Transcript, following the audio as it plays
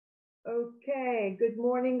Okay, good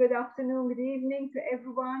morning, good afternoon, good evening to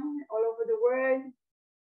everyone all over the world.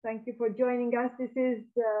 Thank you for joining us. This is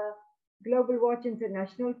Global Watch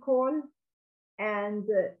International call. And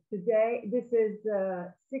today, this is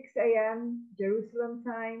 6 a.m. Jerusalem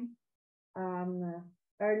time,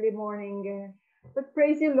 early morning. But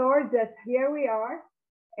praise the Lord that here we are.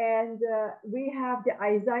 And we have the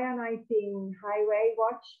Isaiah 19 Highway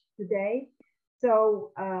Watch today.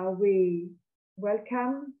 So we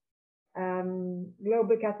welcome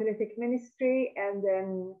Global Catalytic Ministry, and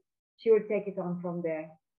then she will take it on from there.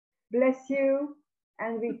 Bless you,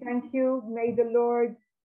 and we thank you. May the Lord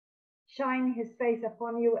shine his face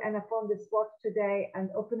upon you and upon this watch today, and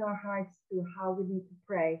open our hearts to how we need to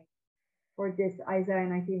pray for this Isaiah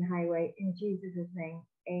 19 highway. In Jesus' name,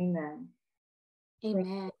 amen.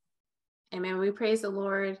 Amen. Amen. We praise the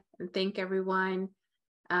Lord and thank everyone.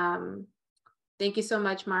 Thank you so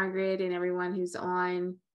much, Margaret, and everyone who's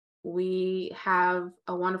on. We have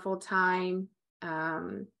a wonderful time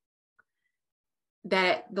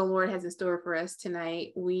that the Lord has in store for us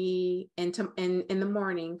tonight. In the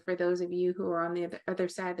morning, for those of you who are on the other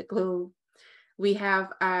side of the globe, we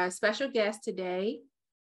have a special guest today.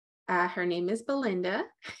 Her name is Belinda.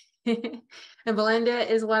 And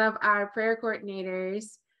Belinda is one of our prayer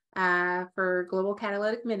coordinators for Global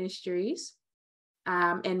Catalytic Ministries.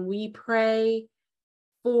 And we pray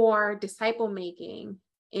for disciple making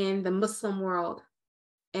in the Muslim world.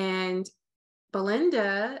 And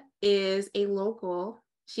Belinda is a local.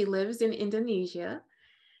 She lives in Indonesia,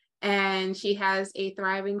 and she has a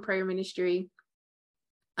thriving prayer ministry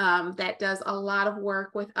that does a lot of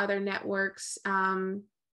work with other networks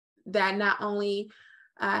that not only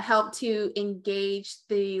help to engage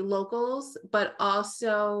the locals, but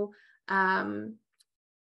also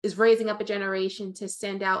is raising up a generation to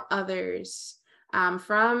send out others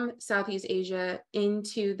from Southeast Asia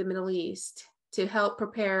into the Middle East to help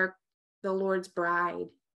prepare the Lord's bride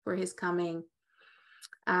for his coming.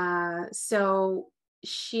 So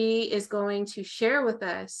she is going to share with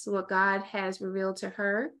us what God has revealed to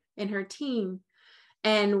her and her team,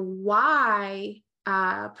 and why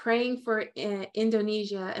praying for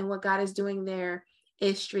Indonesia and what God is doing there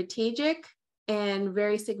is strategic and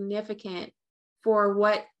very significant for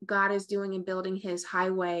what God is doing in building his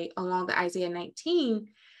highway along the Isaiah 19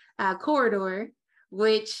 corridor,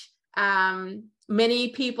 which many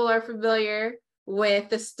people are familiar with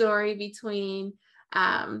the story between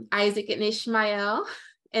Isaac and Ishmael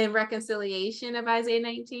and reconciliation of Isaiah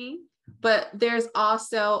 19. But there's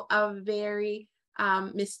also a very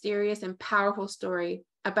mysterious and powerful story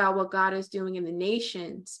about what God is doing in the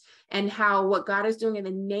nations, and how what God is doing in the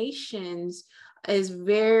nations is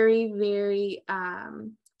very, very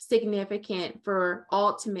significant for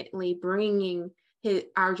ultimately bringing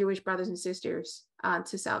our Jewish brothers and sisters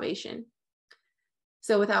to salvation.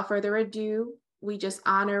 So without further ado, we just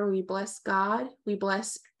we bless God. We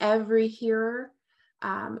bless every hearer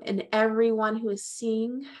and everyone who is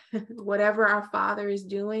seeing whatever our Father is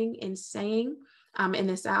doing and saying in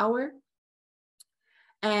this hour.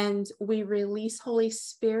 And we release Holy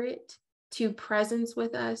Spirit to presence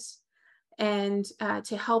with us, and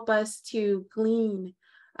to help us to glean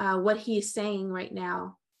what he is saying right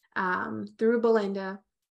now through Belinda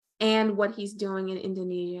and what he's doing in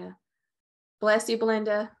Indonesia. Bless you,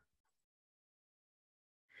 Belinda.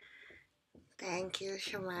 Thank you,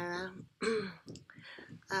 Shamara.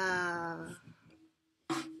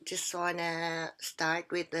 Just wanna start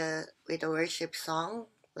with a worship song.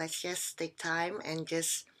 Let's just take time and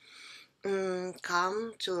just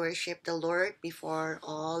come to worship the Lord before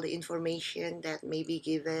all the information that may be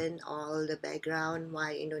given, all the background,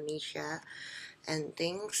 why Indonesia and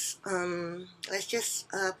things. Let's just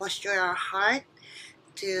posture our heart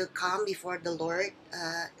to come before the Lord.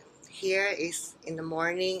 Here is in the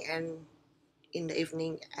morning and in the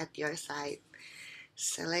evening at your side.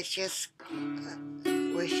 So let's just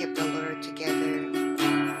worship the Lord together.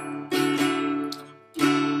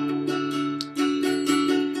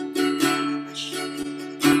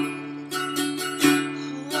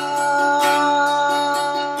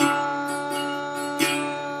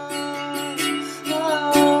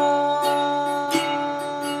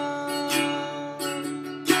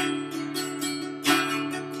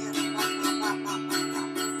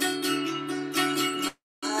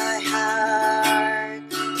 My heart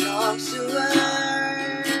longs to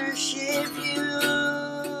worship you.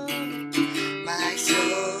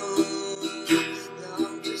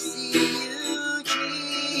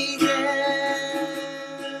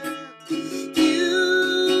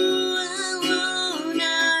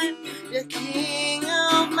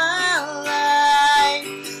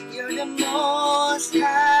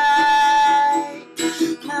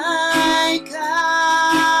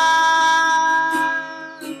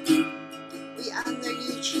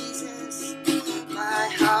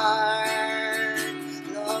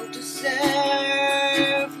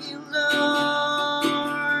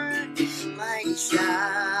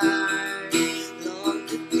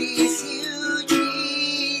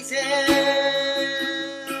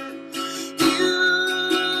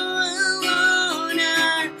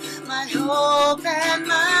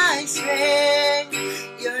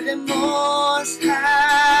 the Most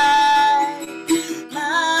High,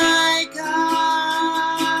 my God.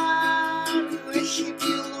 We worship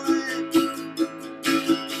you, Lord.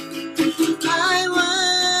 I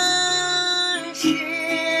worship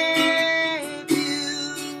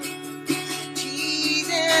you,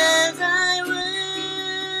 Jesus. I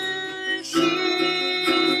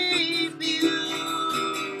worship you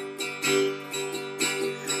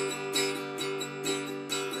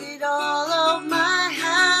with all of my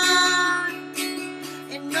heart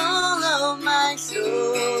and all of my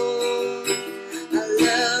soul. I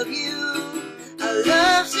love you. I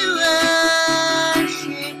love to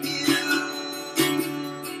worship you.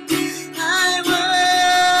 I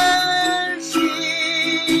worship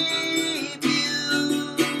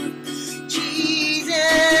you,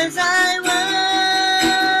 Jesus. I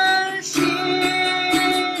worship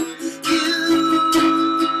you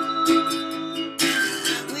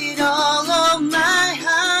with all of my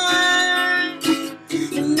heart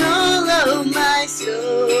and all of my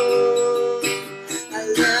soul. I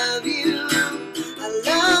love you. I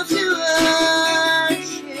love to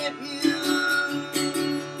worship you.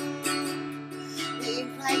 We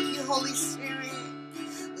invite you, Holy Spirit.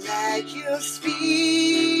 Let your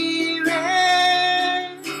spirit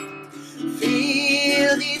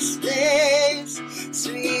fill this place,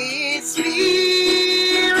 sweet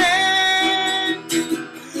spirit.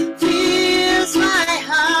 Fills my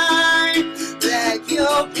heart. Let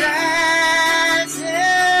your presence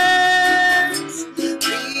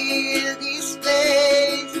fill this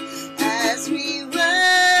place as we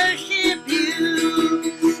worship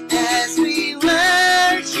you, as we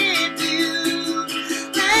worship you.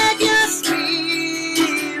 Let your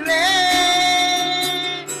spirit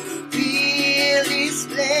fill this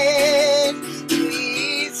place,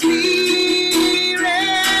 sweet spirit.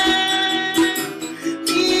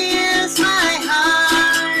 Fills my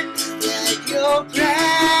heart. Let your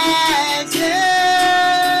presence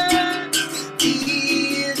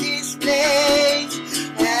fill this place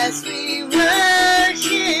as we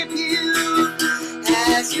worship you,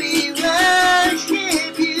 as we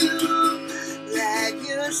worship you. Let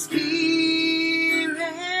your spirit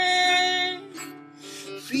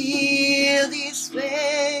fill this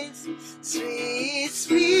place, sweet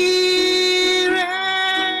spirit.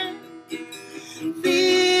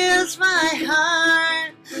 Fills my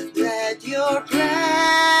heart. Let your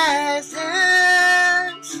presence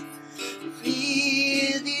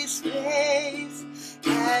fill this place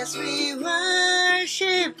as we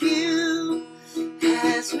worship you,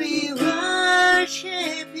 as we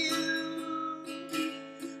worship you.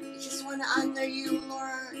 We just want to honor you,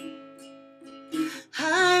 Lord.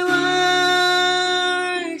 I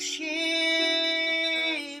worship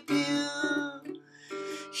you,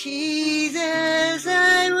 Jesus.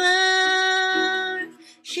 I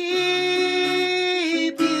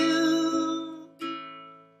worship you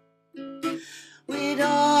with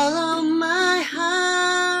all of my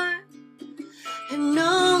heart and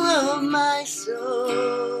all of my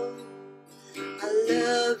soul. I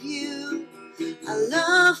love you. I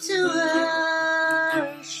love to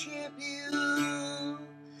worship you.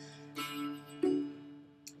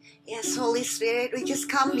 Yes, Holy Spirit, we just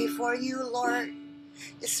come before you, Lord.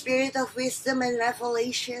 The spirit of wisdom and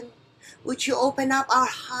revelation. Would you open up our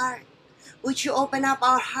heart? Would you open up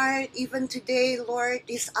our heart even today, Lord,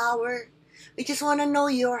 this hour? We just want to know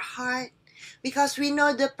your heart because we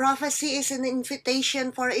know the prophecy is an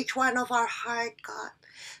invitation for each one of our heart, God.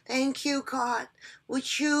 Thank you, God.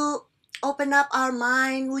 Would you open up our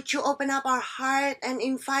mind? Would you open up our heart and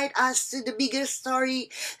invite us to the bigger story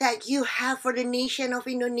that you have for the nation of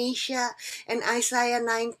Indonesia and Isaiah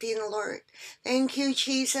 19, Lord? Thank you,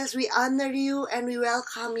 Jesus. We honor you and we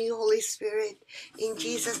welcome you, Holy Spirit. In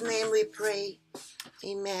Jesus' name we pray.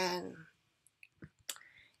 Amen.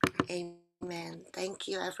 Amen. Thank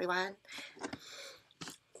you, everyone.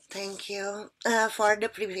 Thank you for the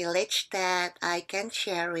privilege that I can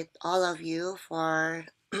share with all of you for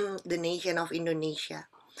the nation of Indonesia.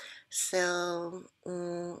 So,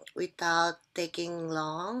 without taking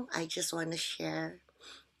long, I just want to share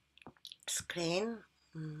screen.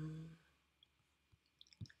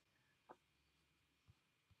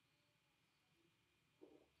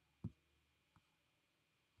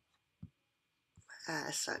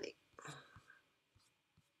 Sorry.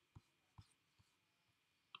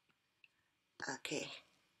 Okay.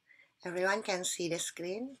 Everyone can see the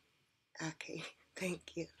screen? Okay.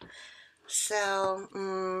 Thank you. So,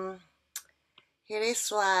 here is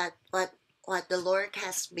what the Lord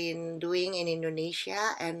has been doing in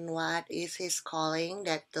Indonesia and what is His calling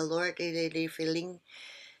that the Lord is revealing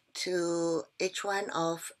to each one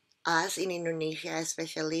of us in Indonesia,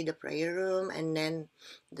 especially the prayer room, and then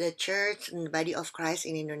the church and the body of Christ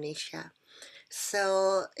in Indonesia.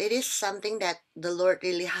 So it is something that the Lord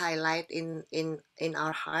really highlight in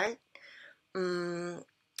our heart. And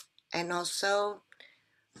also,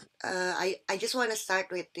 I just want to start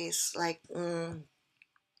with this, like the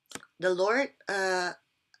Lord.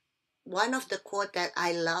 One of the quote that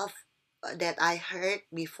I love that I heard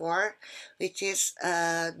before, which is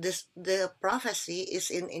this the prophecy is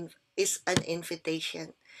an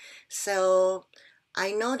invitation. So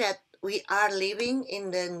I know that we are living in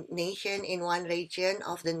the nation, in one region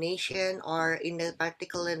of the nation, or in a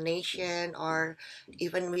particular nation, or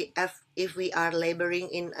even if we are laboring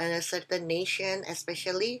in a certain nation,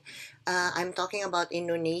 especially I'm talking about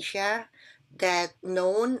Indonesia, that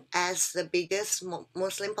known as the biggest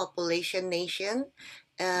Muslim population nation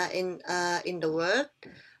in the world.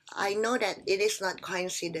 I know that it is not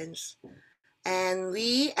coincidence, and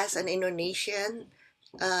we as an Indonesian,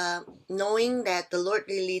 knowing that the Lord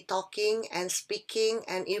really talking and speaking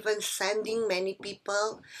and even sending many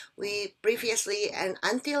people, we previously and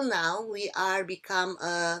until now we are become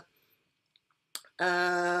a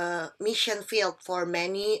mission field for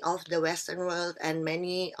many of the Western world and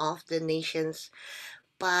many of the nations.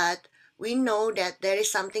 But we know that there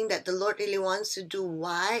is something that the Lord really wants to do.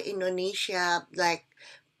 Why Indonesia, like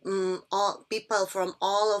all people from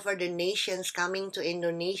all over the nations coming to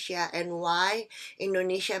Indonesia, and why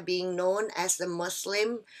Indonesia being known as the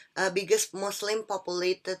biggest Muslim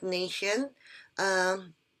populated nation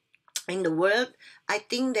um, in the world. I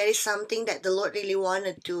think there is something that the Lord really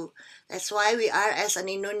wanted to. That's why we are as an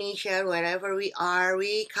Indonesian, wherever we are,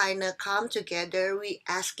 we kind of come together. We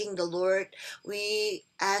asking the Lord. We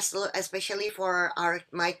ask, especially for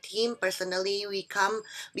my team personally, we come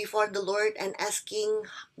before the Lord and asking,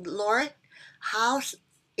 Lord, how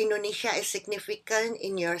Indonesia is significant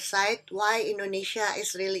in your sight, why Indonesia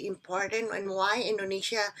is really important, and why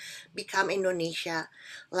Indonesia become Indonesia.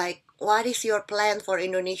 Like, what is your plan for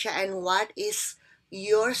Indonesia, and what is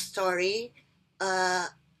your story, uh,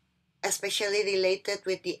 especially related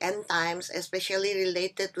with the end times, especially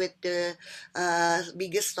related with the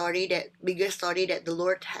bigger story that the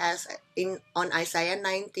Lord has in on Isaiah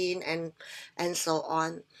 19 and so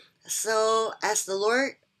on. So as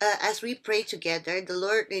we pray together, the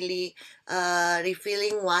Lord really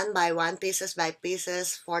revealing one by one, pieces by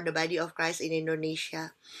pieces, for the body of Christ in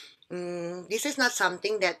Indonesia. This is not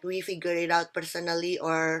something that we figure it out personally,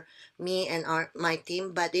 or me and my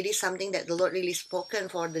team, but it is something that the Lord really spoken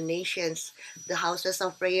for the nations, the houses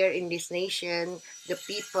of prayer in this nation, the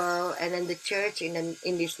people, and then the church in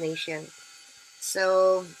this nation.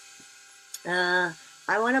 So I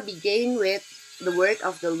want to begin with the word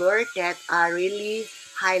of the Lord that are really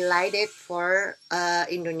highlighted for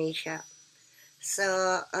Indonesia.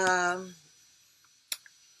 So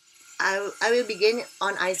I will begin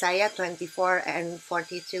on Isaiah 24 and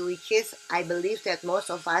 42, which is, I believe that most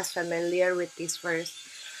of us familiar with this verse.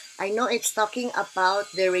 I know it's talking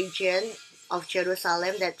about the region of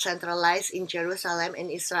Jerusalem that centralized in Jerusalem in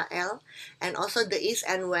Israel, and also the east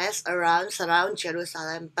and west surround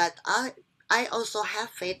Jerusalem. But I also have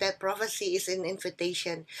faith that prophecy is an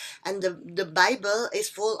invitation, and the Bible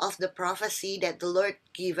is full of the prophecy that the Lord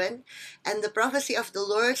given, and the prophecy of the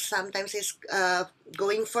Lord sometimes is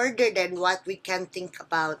going further than what we can think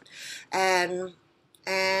about, and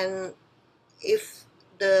and if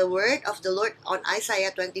the word of the Lord on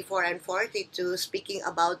Isaiah 24 and 42, speaking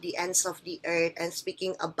about the ends of the earth and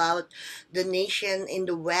speaking about the nation in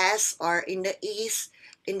the west or in the east,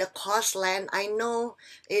 in the coastland, I know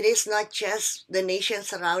it is not just the nation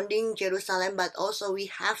surrounding Jerusalem, but also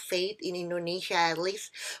we have faith in Indonesia, at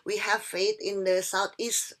least. We have faith in the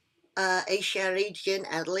Southeast Asia region,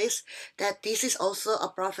 at least, that this is also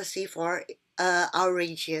a prophecy for our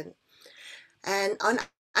region. And on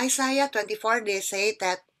Isaiah 24, they say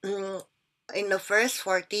that in the verse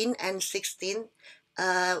 14 and 16,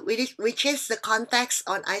 which is the context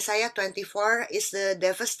on Isaiah 24, is the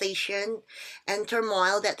devastation and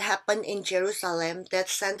turmoil that happened in Jerusalem, that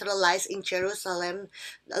centralized in Jerusalem.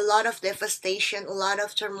 A lot of devastation, a lot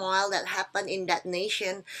of turmoil that happened in that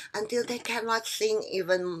nation, until they cannot sing,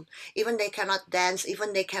 even they cannot dance,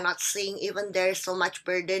 even they cannot sing, even there is so much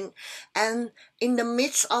burden. And in the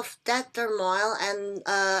midst of that turmoil and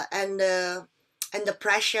the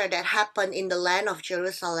pressure that happened in the land of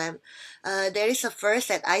Jerusalem, there is a verse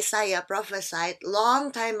that Isaiah prophesied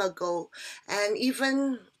long time ago, and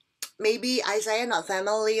even maybe Isaiah not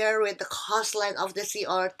familiar with the coastline of the sea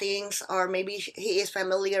or things, or maybe he is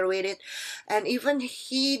familiar with it, and even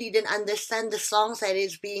he didn't understand the songs that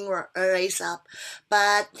is being raised up.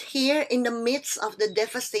 But here in the midst of the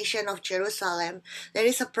devastation of Jerusalem, there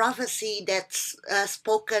is a prophecy that's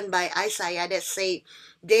spoken by Isaiah that say,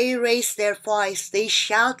 they raise their voice, they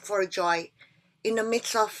shout for joy. In the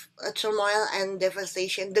midst of turmoil and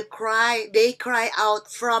devastation, they cry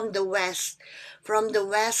out from the west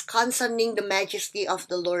concerning the majesty of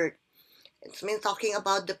the Lord. It's been talking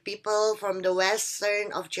about the people from the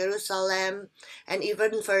western of Jerusalem and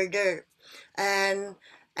even further, and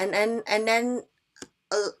then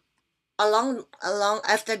uh, along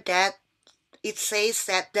after that, it says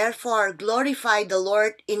that therefore glorify the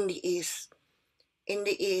Lord in the east, in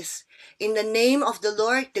the name of the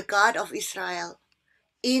Lord, the God of Israel,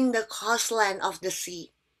 in the coastland of the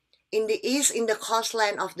sea, in the east, in the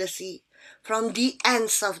coastland of the sea, from the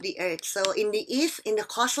ends of the earth. So in the east, in the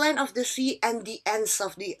coastland of the sea and the ends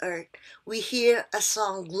of the earth, we hear a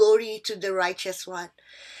song, glory to the righteous one.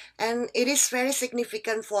 And it is very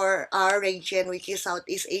significant for our region, which is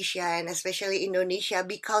Southeast Asia and especially Indonesia,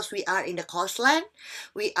 because we are in the coastline,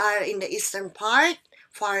 we are in the eastern part,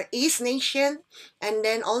 Far East nation, and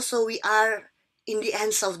then also we are in the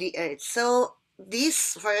ends of the earth. So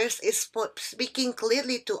this verse is speaking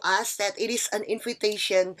clearly to us that it is an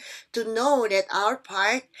invitation to know that our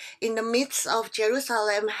part in the midst of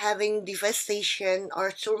Jerusalem having devastation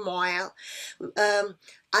or turmoil,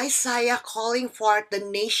 Isaiah calling forth the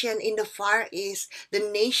nation in the Far East,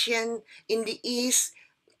 the nation in the East,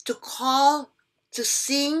 to call, to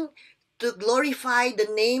sing, to glorify the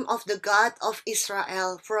name of the God of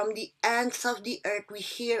Israel. From the ends of the earth, we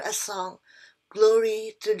hear a song,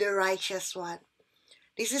 glory to the righteous one.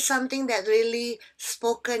 This is something that really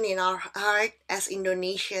spoken in our heart as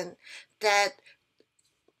Indonesian, that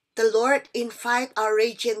the Lord invite our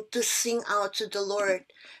region to sing out to the Lord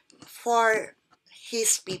for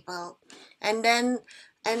his people. And then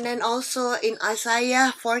also in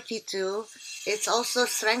Isaiah 42, it's also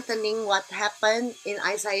strengthening what happened in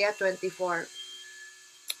Isaiah 24.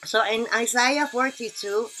 So in Isaiah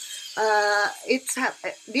 42,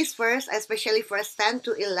 this verse, especially verse 10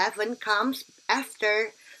 to 11, comes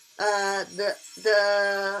after the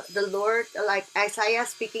Lord, like Isaiah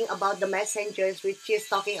speaking about the messengers, which is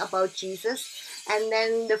talking about Jesus, and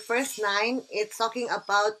then the verse 9, it's talking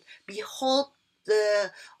about, behold,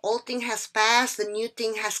 the old thing has passed, the new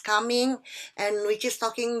thing has coming, and which is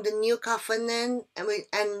talking the new covenant,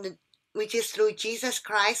 and which is through Jesus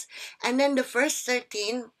Christ. And then the verse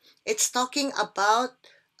 13, it's talking about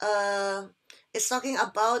uh,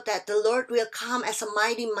 that the Lord will come as a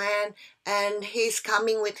mighty man, and he's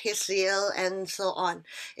coming with his zeal and so on.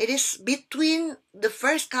 It is between the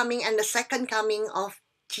first coming and the second coming of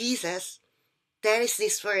Jesus, there is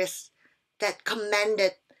this verse that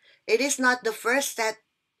commanded. It is not the verse that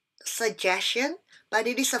suggestion, but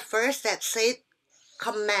it is a verse that said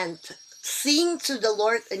command. Sing to the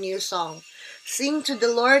Lord a new song. Sing to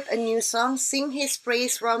the Lord a new song. Sing his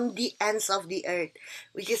praise from the ends of the earth,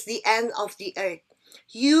 which is the end of the earth.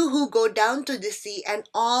 You who go down to the sea and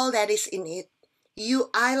all that is in it.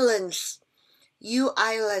 You islands. You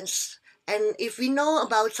islands. And if we know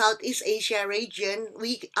about Southeast Asia region,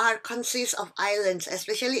 we are consist of islands,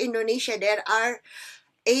 especially Indonesia. There are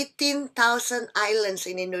 18,000 islands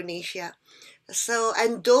in Indonesia. So,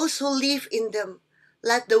 and those who live in them,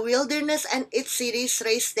 let the wilderness and its cities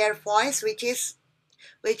raise their voice, which is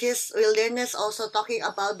wilderness, also talking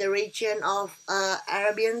about the region of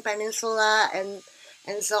Arabian Peninsula and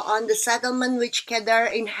so on. The settlement which Kedar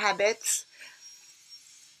inhabits,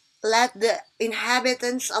 let the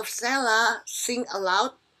inhabitants of Selah sing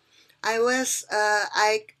aloud. I was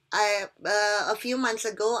a few months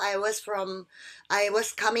ago, I was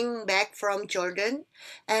coming back from Jordan,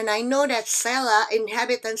 and I know that Selah,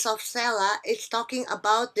 inhabitants of Selah, is talking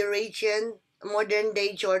about the region, modern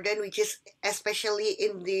day Jordan, which is especially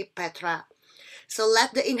in the Petra. So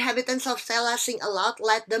let the inhabitants of Selah sing aloud,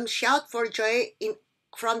 let them shout for joy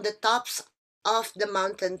from the tops of the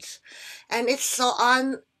mountains. And it's so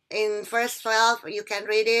on. In verse 12, you can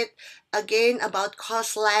read it again about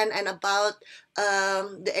coastland and about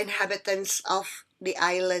the inhabitants of the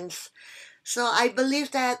islands. So I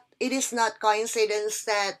believe that it is not coincidence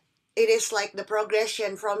that it is like the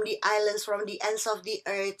progression from the islands, from the ends of the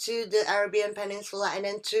earth to the Arabian Peninsula and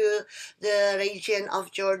then to the region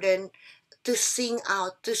of Jordan, to sing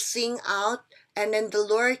out, and then the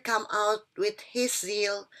Lord come out with his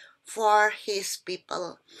zeal for his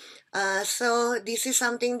people. So this is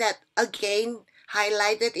something that again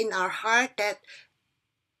highlighted in our heart, that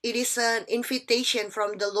it is an invitation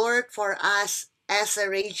from the Lord for us as a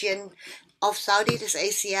region of Southeast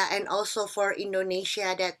Asia and also for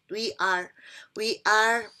Indonesia, that we are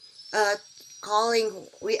uh,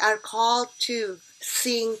 we are called to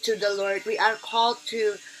sing to the Lord. We are called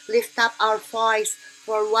to lift up our voice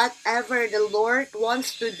for whatever the Lord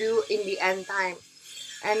wants to do in the end time.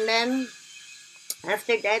 And then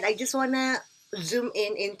after that, I just wanna zoom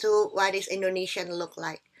in into what is Indonesian look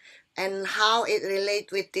like and how it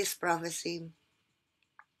relate with this prophecy.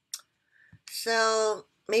 So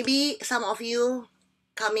maybe some of you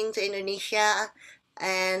coming to Indonesia,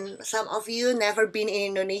 and some of you never been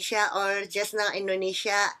in Indonesia or just now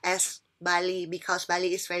Indonesia as Bali, because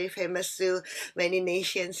Bali is very famous to many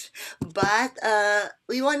nations. But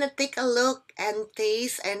we want to take a look and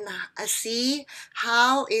taste and see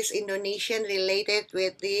how is Indonesian related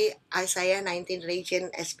with the Isaiah 19 region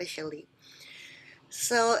especially.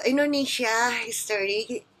 So Indonesia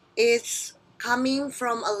history is coming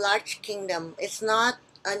from a large kingdom. It's not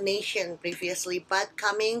a nation previously, but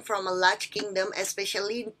coming from a large kingdom,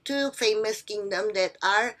 especially two famous kingdom that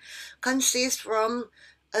are consist from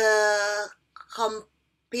a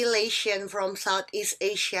compilation from Southeast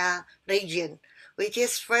Asia region, which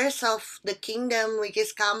is first of the kingdom, which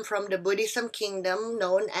is come from the Buddhism kingdom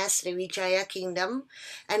known as Sriwijaya kingdom,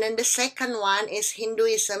 and then the second one is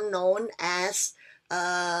Hinduism known as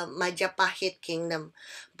Majapahit Kingdom.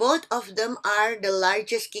 Both of them are the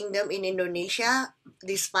largest kingdom in Indonesia,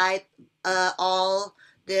 despite all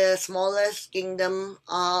the smallest kingdom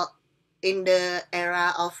in the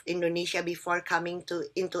era of Indonesia before coming to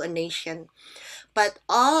into a nation. But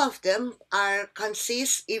all of them are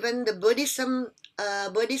consist, even the Buddhism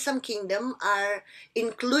kingdom are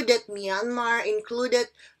included. Myanmar included,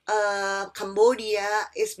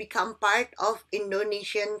 Cambodia is become part of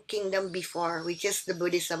Indonesian kingdom before, which is the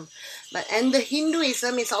Buddhism. But and the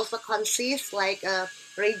Hinduism is also consist like a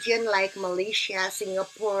region like Malaysia,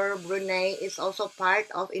 Singapore, Brunei is also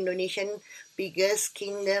part of Indonesian biggest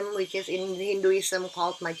kingdom, which is in Hinduism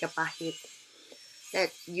called Majapahit,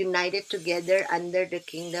 that united together under the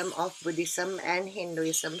kingdom of Buddhism and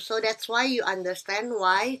Hinduism. So that's why you understand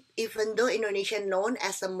why, even though Indonesia known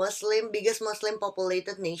as the biggest Muslim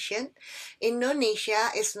populated nation,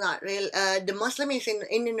 Indonesia is not real. The Muslim is in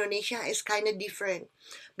Indonesia is kind of different,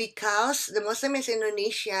 because the Muslim is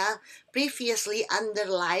Indonesia previously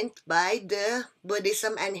underlined by the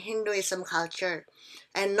Buddhism and Hinduism culture,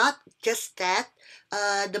 and not just that.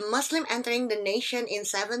 The Muslim entering the nation in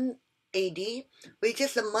 7 AD, which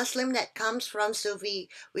is the Muslim that comes from Sufi,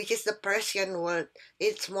 which is the Persian word.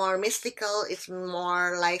 It's more mystical, it's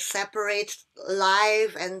more like separates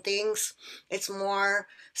life and things. It's more,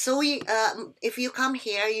 so if you come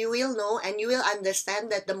here, you will know and you will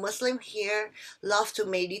understand that the Muslim here love to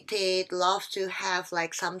meditate, love to have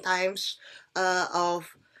like sometimes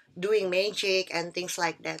of doing magic and things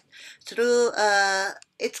like that. Through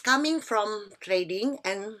it's coming from trading,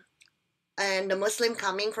 and the Muslim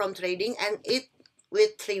coming from trading, and it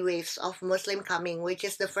with three waves of Muslim coming, which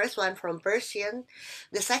is the first one from Persian,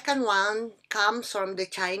 the second one comes from the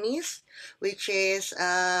Chinese, which is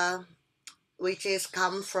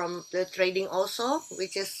come from the trading also,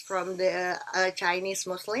 which is from the Chinese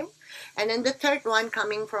Muslim, and then the third one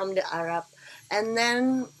coming from the Arab, and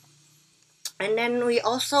then we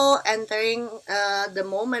also entering the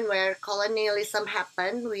moment where colonialism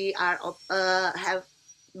happened. We are have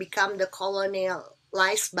become the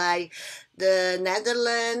colonialized by the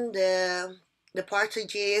Netherlands, the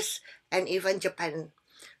Portuguese, and even Japan.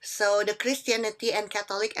 So the Christianity and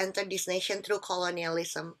Catholic entered this nation through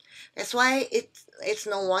colonialism. That's why it's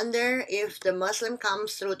no wonder if the Muslim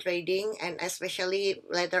comes through trading, and especially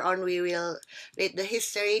later on we will read the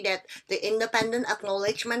history that the independent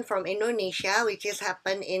acknowledgement from Indonesia, which has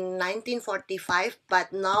happened in 1945, but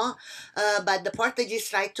now but the Portuguese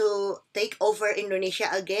tried to take over Indonesia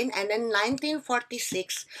again, and then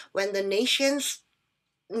 1946 when the nations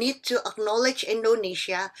need to acknowledge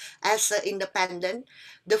Indonesia as an independent,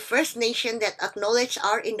 the first nation that acknowledged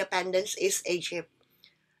our independence is Egypt.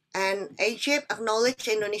 And Egypt acknowledged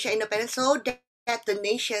Indonesia independence, so that the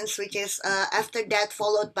nations, which is after that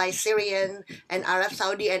followed by Syrian and Arab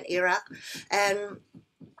Saudi and Iraq, and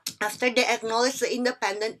after they acknowledge the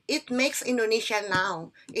independence, it makes Indonesia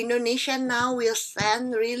now. Indonesia now will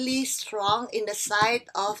stand really strong in the side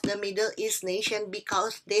of the Middle East nation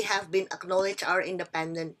because they have been acknowledged our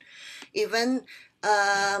independence. Even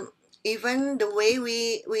even the way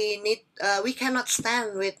we cannot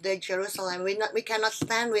stand with the Jerusalem, we cannot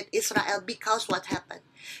stand with Israel because what happened,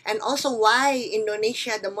 and also why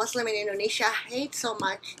Indonesia, the Muslim in Indonesia hate so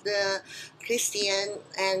much the Christian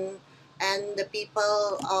and the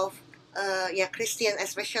people of Christian,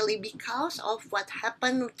 especially because of what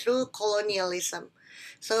happened through colonialism.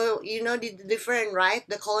 So you know the different, right?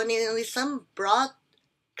 The colonialism brought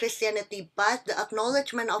Christianity, but the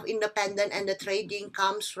acknowledgement of independence and the trading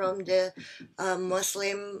comes from the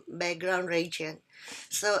Muslim background region.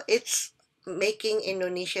 So it's making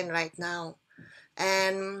Indonesian right now.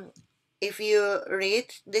 And if you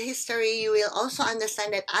read the history, you will also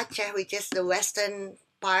understand that Aceh, which is the western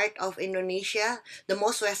part of Indonesia, the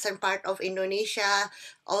most western part of Indonesia,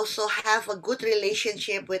 also have a good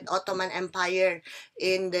relationship with Ottoman Empire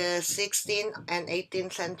in the 16th and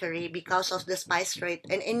 18th century because of the spice trade.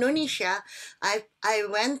 And Indonesia, I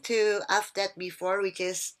went to Afdat before, which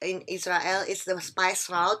is in Israel. It's the spice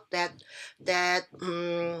route that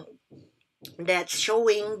that's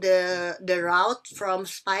showing the route from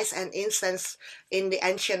spice and incense in the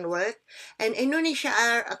ancient world. And Indonesia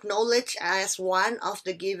are acknowledged as one of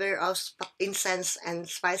the giver of incense and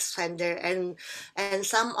spice vendor, and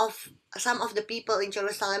some of the people in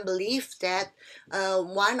Jerusalem believe that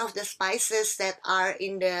one of the spices that are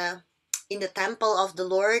in the temple of the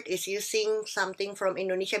Lord is using something from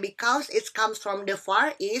Indonesia because it comes from the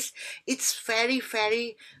Far East. It's very,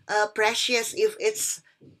 very precious if it's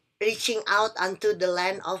reaching out unto the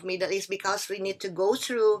land of Middle East, because we need to go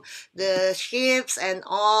through the ships and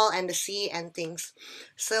all and the sea and things.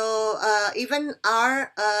 So even I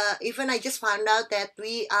just found out that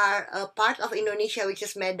we are a part of Indonesia, which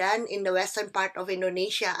is Medan in the western part of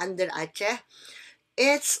Indonesia under Aceh.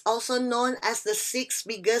 It's also known as the sixth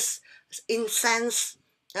biggest incense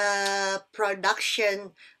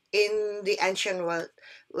production in the ancient world,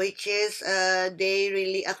 which is they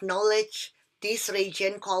really acknowledge this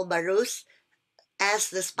region called Barus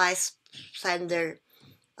as the spice sender.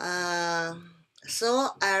 Uh, so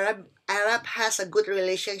Arab has a good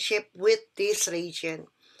relationship with this region.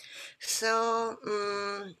 So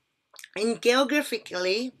in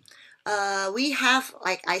geographically, we have,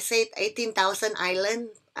 like I said, 18,000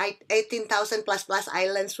 islands. 18,000 plus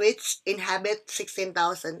islands which inhabit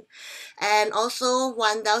 16,000, and also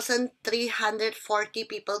 1,340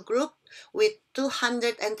 people group with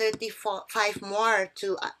 235 more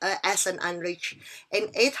to as an unreached, and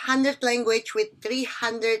 800 language with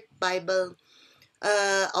 300 Bible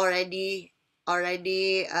already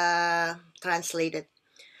translated.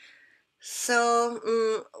 So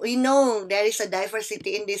we know there is a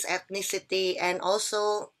diversity in this ethnicity, and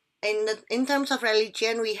also in terms of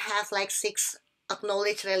religion, we have like 6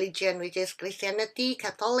 acknowledged religion, which is Christianity,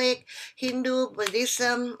 Catholic, Hindu,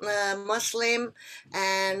 Buddhism, Muslim,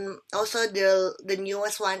 and also the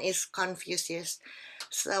newest one is Confucius.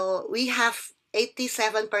 So we have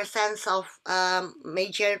 87% of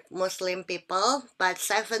major Muslim people, but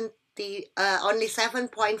only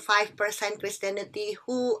 7.5% Christianity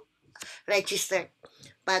who registered.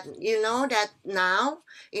 But you know that now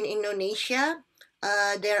in Indonesia,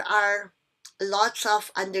 there are lots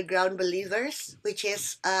of underground believers, which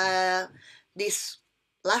is this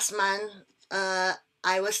last month,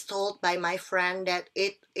 I was told by my friend that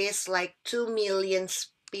it is like 2 million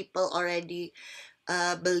people already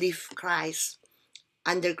believe Christ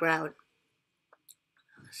underground.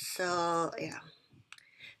 So yeah.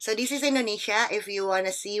 So this is Indonesia. If you want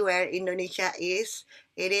to see where Indonesia is,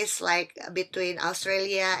 it is like between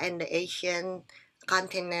Australia and the Asian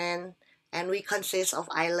continent, and we consist of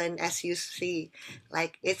island, as you see.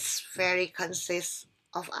 Like it's very consists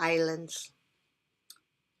of islands.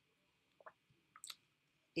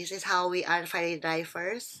 This is how we are very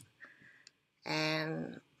diverse,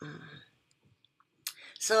 and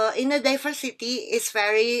so in the diversity is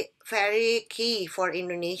very, very key for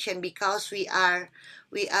Indonesian, because we are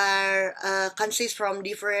consist from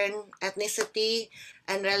different ethnicity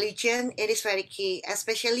and religion. It is very key,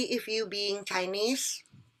 especially if you being Chinese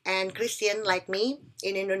and Christian like me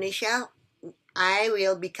in Indonesia. I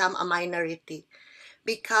will become a minority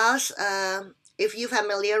because if you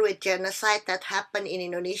familiar with genocide that happened in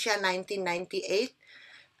Indonesia 1998,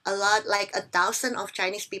 a lot, like 1,000 of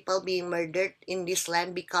Chinese people being murdered in this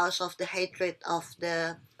land because of the hatred of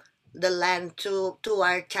the land to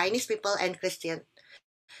our Chinese people and Christian.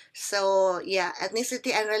 So yeah,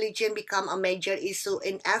 ethnicity and religion become a major issue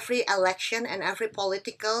in every election and every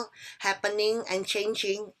political happening and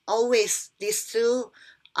changing. Always these two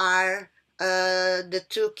are the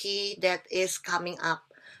two key that is coming up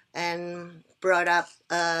and brought up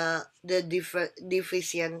the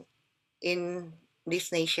division in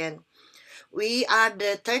this nation. We are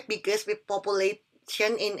the third biggest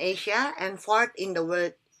population in Asia and fourth in the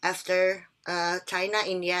world after China,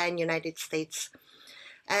 India, and United States.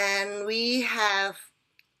 And we have,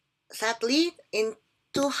 sadly, in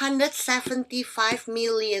 275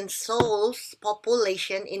 million souls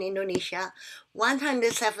population in Indonesia,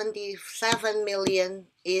 177 million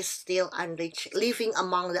is still unreached, living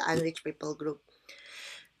among the unreached people group.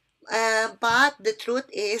 But the truth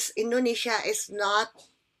is, Indonesia is not,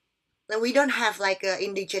 we don't have like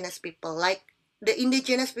indigenous people. Like the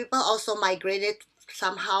indigenous people also migrated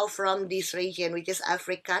somehow from this region, which is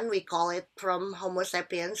African. We call it from Homo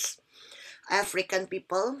sapiens, African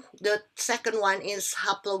people. The second one is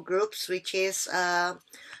haplogroups, which is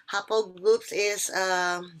haplogroups is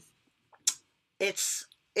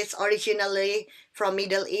it's originally from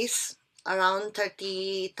Middle East around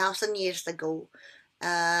 30,000 years ago,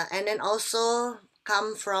 and then also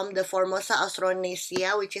come from the Formosa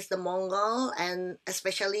Austronesia, which is the Mongol and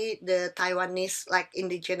especially the Taiwanese, like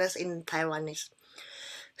indigenous in Taiwanese.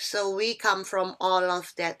 So we come from all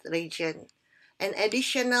of that region. An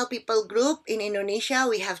additional people group in Indonesia,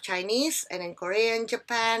 we have Chinese and then Korean,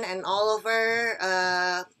 Japan, and all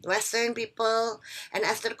over Western people. And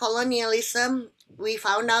after colonialism, we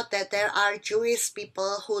found out that there are Jewish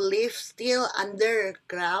people who live still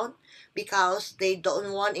underground because they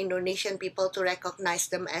don't want Indonesian people to recognize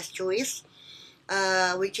them as Jewish,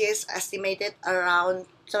 which is estimated around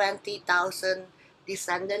 20,000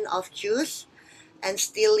 descendants of Jews and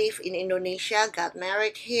still live in Indonesia, got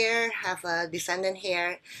married here, have a descendant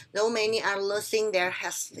here, though many are losing their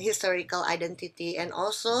historical identity. And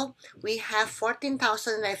also, we have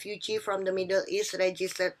 14,000 refugees from the Middle East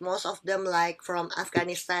registered, most of them like from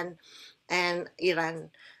Afghanistan and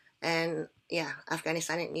Iran. And yeah,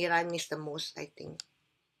 Afghanistan and Iran is the most, I think.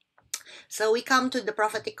 So we come to the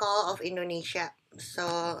prophetic call of Indonesia.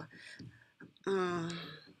 So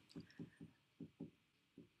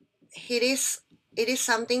it is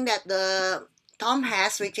something that the Tom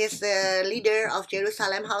has, which is the leader of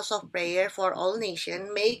Jerusalem House of Prayer for all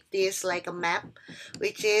nations, make this like a map,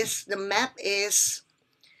 which is the map is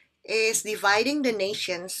dividing the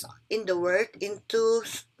nations in the world into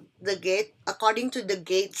the gate according to the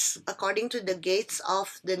gates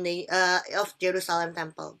of the of Jerusalem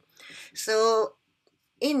temple. So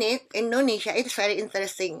in it, Indonesia, it's very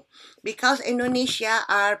interesting because Indonesia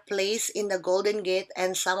are placed in the Golden Gate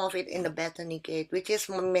and some of it in the Bethany Gate, which is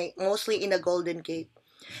mostly in the Golden Gate.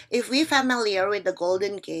 If we familiar with the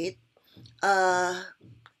Golden Gate,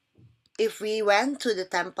 if we went to the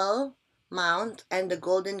Temple Mount and the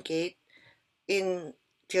Golden Gate in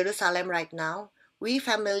Jerusalem right now, we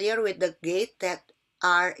familiar with the gate that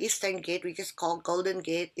are Eastern Gate, which is called Golden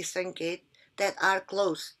Gate, Eastern Gate, that are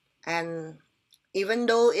closed. And even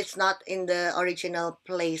though it's not in the original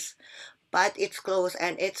place, but it's close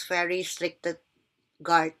and it's very stricted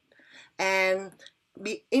guard. And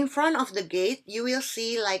in front of the gate, you will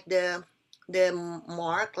see like the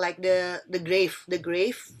mark, like the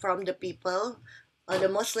grave from the people, the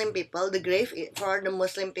Muslim people, the grave for the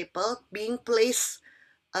Muslim people being placed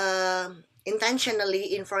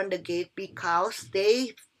intentionally in front of the gate because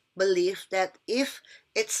they believe that if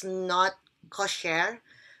it's not kosher,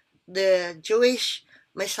 the Jewish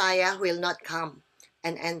Messiah will not come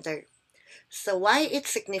and enter. So why it's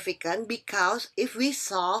significant? Because if we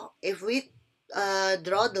draw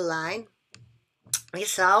the line, we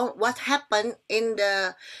saw what happened in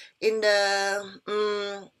the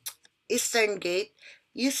Eastern Gate.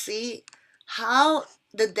 You see how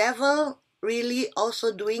the devil really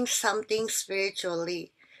also doing something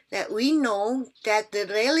spiritually. That we know that the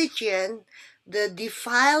religion, the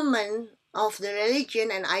defilement of the religion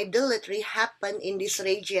and idolatry happen in this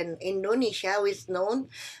region. Indonesia, which is known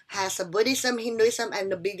as a Buddhism, Hinduism,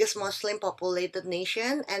 and the biggest Muslim populated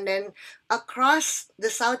nation. And then across the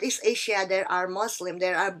Southeast Asia, there are Muslim,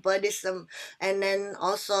 there are Buddhism, and then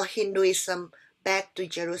also Hinduism back to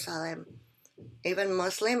Jerusalem, even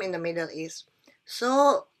Muslim in the Middle East.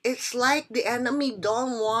 So it's like the enemy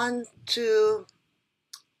don't want to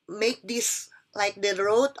make this like the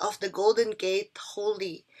road of the Golden Gate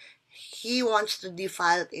holy. He wants to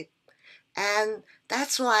defile it. And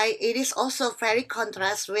that's why it is also very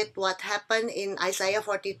contrast with what happened in Isaiah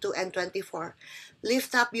 42 and 24.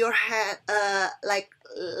 Lift up your head,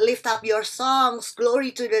 lift up your songs,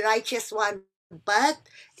 glory to the righteous one. But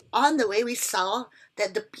on the way we saw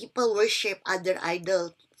that the people worship other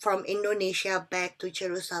idols from Indonesia back to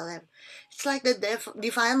Jerusalem. It's like the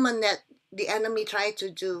defilement that the enemy tried to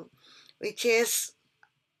do, which is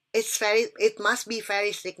it must be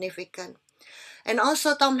very significant. And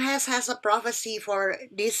also Tom Hess has a prophecy for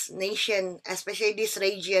this nation, especially this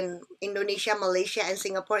region, Indonesia, Malaysia, and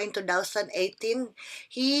Singapore in 2018.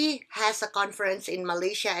 He has a conference in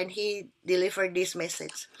Malaysia and he delivered this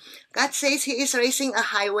message. God says he is raising a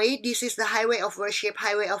highway. This is the highway of worship,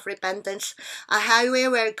 highway of repentance, a highway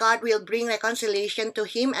where God will bring reconciliation to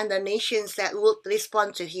him and the nations that would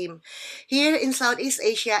respond to him. Here in Southeast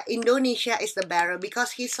Asia, Indonesia is the barrel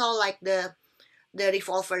because he saw like the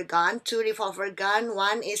revolver gun, two revolver gun.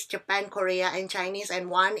 One is Japan, Korea, and Chinese, and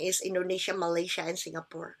one is Indonesia, Malaysia, and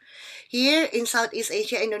Singapore. Here in Southeast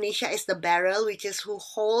Asia, Indonesia is the barrel, which is who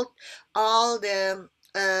hold all the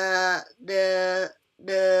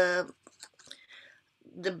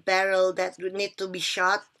barrel that would need to be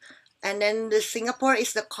shot. And then the Singapore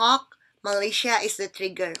is the cock, Malaysia is the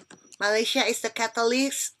trigger. Malaysia is the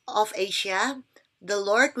catalyst of Asia. The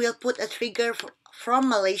Lord will put a trigger from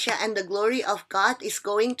Malaysia, and the glory of God is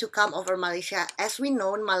going to come over Malaysia. As we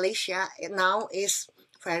know, Malaysia now is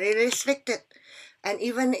very restricted. And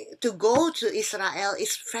even to go to Israel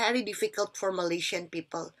is very difficult for Malaysian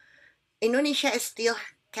people. Indonesia is still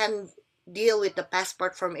can deal with the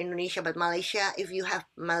passport from Indonesia, but Malaysia, if you have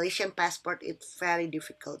Malaysian passport, it's very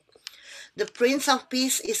difficult. The Prince of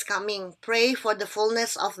Peace is coming. Pray for the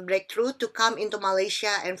fullness of breakthrough to come into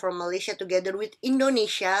Malaysia and from Malaysia together with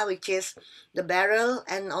Indonesia, which is the barrel,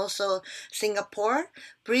 and also Singapore.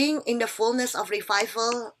 Bring in the fullness of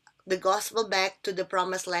revival the gospel back to the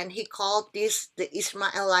promised land. He called this the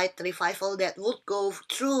Ismailite revival that would go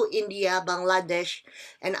through India, Bangladesh,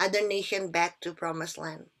 and other nations back to promised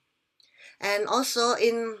land. And also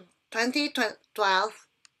in 2012,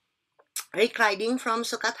 Rick Riding from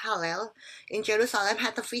Sukat Hallel in Jerusalem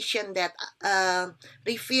had a vision that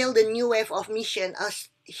revealed the new wave of mission.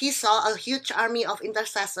 He saw a huge army of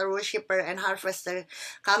intercessor, worshipper, and harvester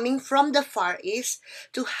coming from the Far East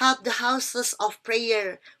to help the houses of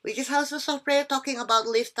prayer, which is houses of prayer talking about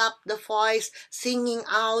lift up the voice, singing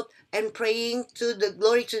out, and praying to the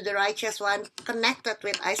glory to the righteous one, connected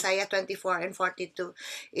with Isaiah 24 and 42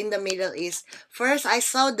 in the Middle East. First, I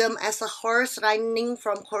saw them as a horse running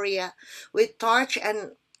from Korea with torch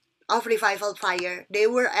and of revival fire. They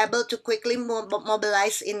were able to quickly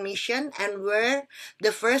mobilize in mission and were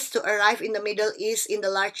the first to arrive in the Middle East in the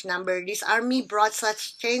large number. This army brought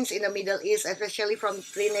such change in the Middle East, especially from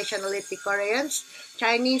three nationality: Koreans,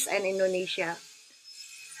 Chinese, and Indonesia.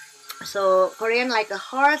 So Korean like a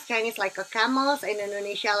horse, Chinese like a camels, and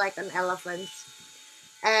Indonesia like an elephant.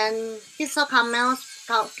 And he saw camels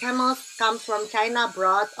comes from China,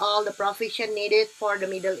 brought all the provision needed for the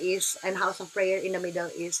Middle East and house of prayer in the Middle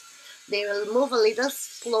East. They will move a little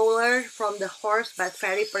slower from the horse, but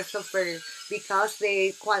very persevere because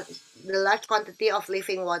the large quantity of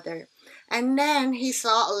living water. And then he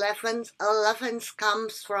saw elephants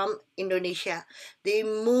comes from Indonesia. They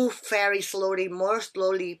move very slowly, more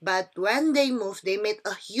slowly, but when they move, they made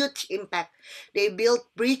a huge impact. They built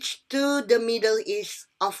bridge to the Middle East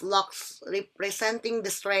of locks representing the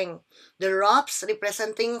strength, the ropes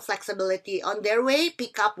representing flexibility. On their way,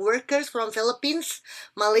 pick up workers from Philippines,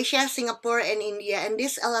 Malaysia, Singapore, and India. And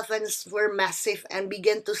these elephants were massive and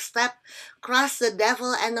began to step across the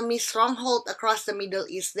devil enemy stronghold across the Middle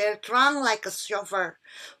East. Their trunk like a shofar.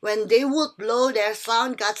 When they would blow their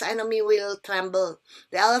sound, God's enemy will tremble.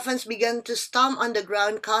 The elephants began to stomp on the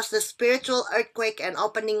ground, caused a spiritual earthquake and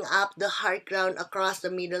opening up the hard ground across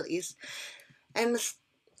the Middle East. And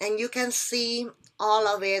you can see all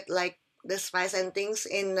of it, like the spice and things,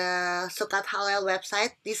 in the Sukat Hallel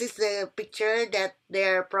website. This is the picture that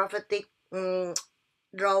their prophetic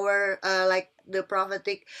drawer, like the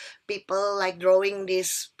prophetic people, like drawing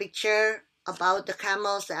this picture about the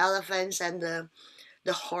camels, the elephants, and the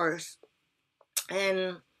horse.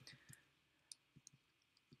 And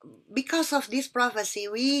because of this prophecy,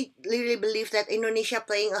 we really believe that Indonesia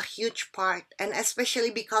playing a huge part, and especially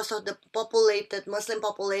because of the Muslim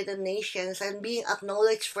populated nations and being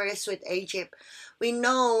acknowledged first with Egypt. We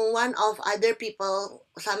know one of other people,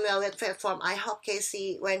 Samuel Whitfield from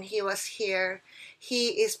IHOC when he was here,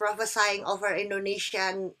 he is prophesying over Indonesia,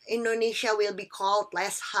 and Indonesia will be called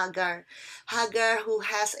less Hagar. Hagar who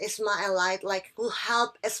has Ismailite, like who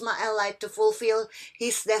helped Ismailite to fulfill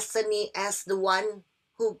his destiny as the one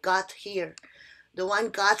who got here. The one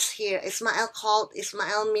God's here.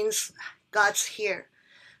 Ismail means God's here.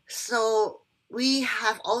 So we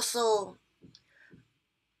have also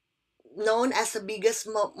known as the biggest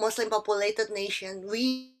Muslim populated nation.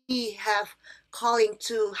 We have calling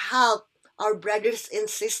to help our brothers and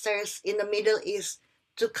sisters in the Middle East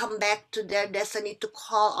to come back to their destiny, to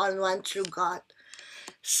call on one true God.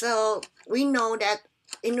 So we know that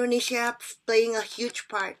Indonesia playing a huge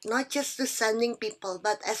part, not just to sending people,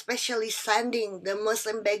 but especially sending the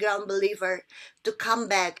Muslim background believer to come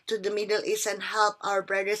back to the Middle East and help our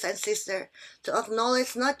brothers and sisters to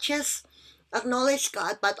acknowledge, not just acknowledge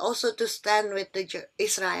God, but also to stand with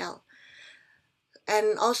Israel.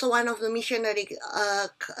 And also one of the missionary,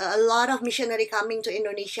 a lot of missionary coming to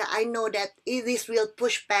Indonesia. I know that this will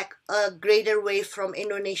push back a greater wave from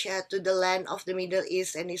Indonesia to the land of the Middle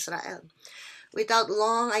East and Israel. Without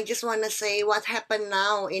long, I just want to say what happened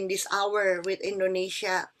now in this hour with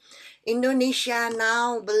Indonesia. Indonesia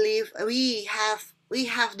now believe we have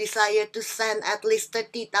desire to send at least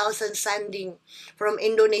 30,000 sending from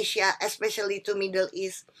Indonesia, especially to Middle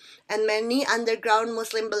East, and many underground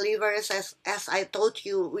Muslim believers, as I told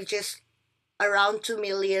you, which is around 2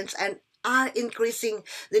 millions, and are increasing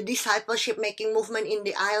the discipleship making movement in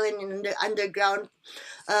the island, in the underground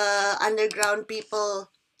people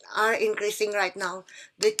are increasing right now.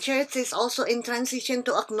 The church is also in transition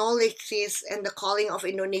to acknowledge this and the calling of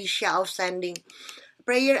Indonesia of sending.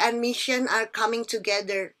 Prayer and mission are coming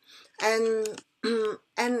together, and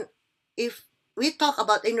and if we talk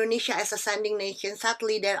about Indonesia as a sending nation,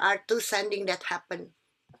 sadly there are two sending that happen.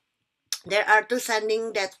 There are two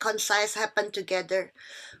sending that concise happen together,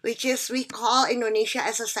 which is we call Indonesia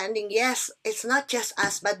as a sending. Yes, it's not just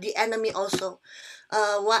us, but the enemy also.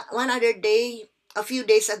 One other day, a few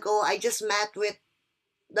days ago, I just met with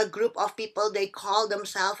the group of people. They call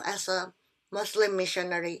themselves as a Muslim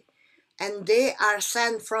missionary, and they are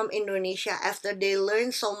sent from Indonesia after they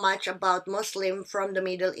learn so much about Muslim from the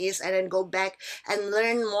Middle East, and then go back and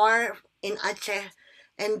learn more in Aceh,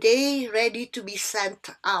 and they ready to be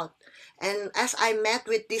sent out. And as I met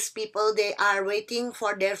with these people, they are waiting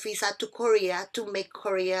for their visa to Korea to make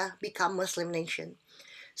Korea become Muslim nation.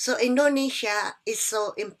 So Indonesia is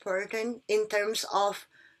so important in terms of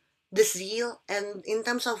the zeal and in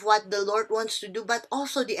terms of what the Lord wants to do, but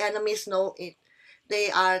also the enemies know it.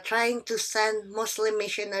 They are trying to send Muslim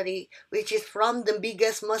missionary, which is from the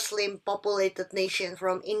biggest Muslim populated nation,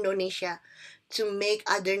 from Indonesia, to make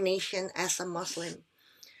other nation as a Muslim.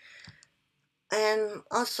 And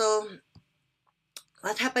also,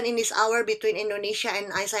 what happened in this hour between Indonesia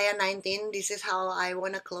and Isaiah 19, this is how I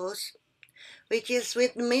want to close, which is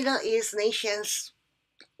with Middle East nations.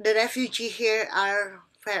 The refugee here are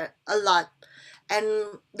a lot,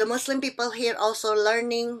 and the Muslim people here also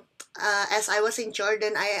learning. As I was in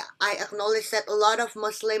Jordan, I acknowledge that a lot of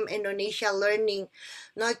Muslim Indonesia learning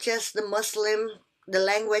not just the Muslim, the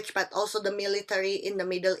language, but also the military in the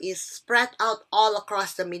Middle East, spread out all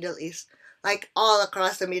across the Middle East. Like all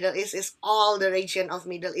across the Middle East is all the region of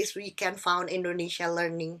Middle East we can found Indonesia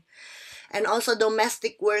learning. And also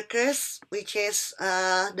domestic workers, which is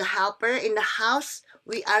the helper in the house.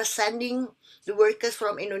 We are sending the workers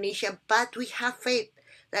from Indonesia, but we have faith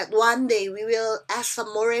that one day we will, as a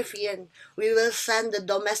Moravian, we will send the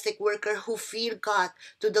domestic worker who fear God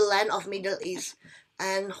to the land of Middle East,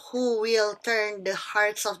 and who will turn the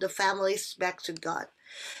hearts of the families back to God.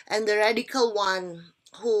 And the radical one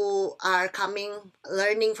who are coming,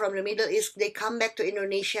 learning from the Middle East, they come back to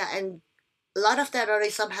Indonesia, and a lot of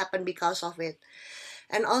terrorism happened because of it.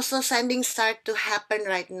 And also sending start to happen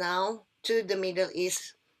right now to the Middle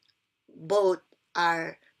East. Both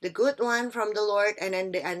are the good one from the Lord and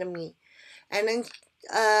then the enemy. And then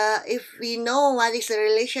if we know what is the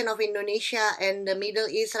relation of Indonesia and the Middle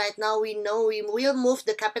East right now, we know we will move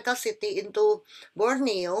the capital city into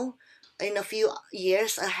Borneo in a few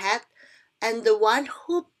years ahead. And the one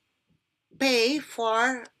who pay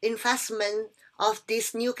for investment of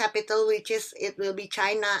this new capital, which is it will be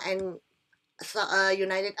China and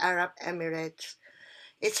United Arab Emirates.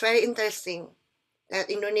 It's very interesting that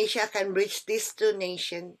Indonesia can bridge these two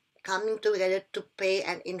nations coming together to pay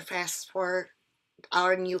and invest for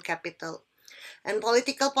our new capital. And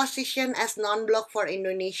political position as non-bloc for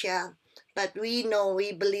Indonesia, but we know,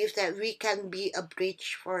 we believe that we can be a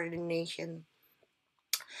bridge for the nation.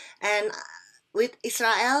 And with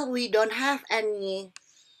Israel, we don't have any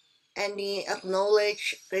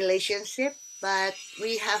acknowledged relationship, but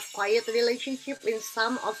we have quiet relationship in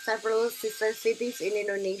some of several sister cities in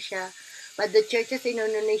Indonesia. But the churches in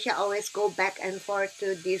Indonesia always go back and forth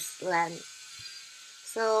to this land.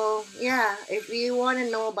 So yeah, if we want to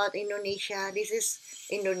know about Indonesia, this is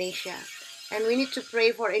Indonesia. And we need to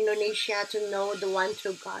pray for Indonesia to know the one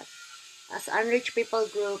true God. As unreached people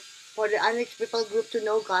group, for the unreached people group to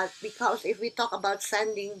know God, because if we talk about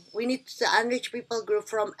sending, we need the unreached people group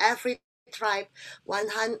from every tribe.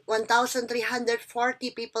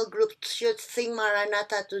 1,340 people group should sing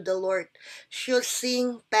Maranatha to the Lord, should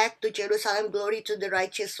sing back to Jerusalem, glory to the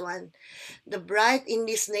righteous one. The bride in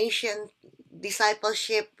this nation,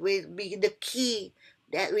 discipleship will be the key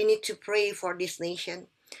that we need to pray for this nation.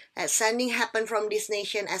 That sending heaven from this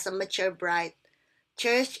nation as a mature bride.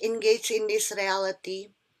 Church engaged in this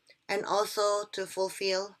reality and also to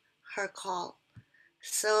fulfill her call.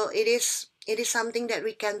 So it is something that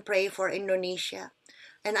we can pray for Indonesia.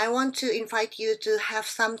 And I want to invite you to have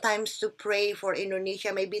some times to pray for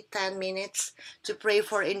Indonesia, maybe 10 minutes to pray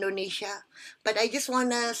for Indonesia. But I just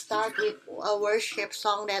want to start with a worship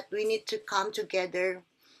song that we need to come together.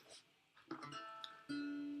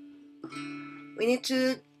 We need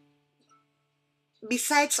to,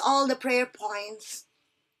 besides all the prayer points,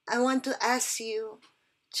 I want to ask you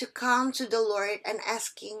to come to the Lord and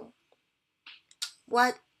asking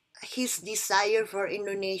what His desire for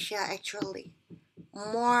Indonesia actually.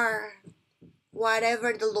 More,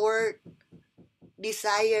 whatever the Lord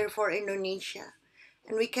desire for Indonesia.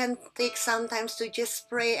 And we can take some times to just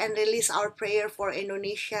pray and release our prayer for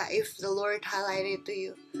Indonesia if the Lord highlighted to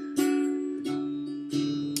you.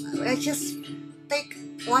 Let's just take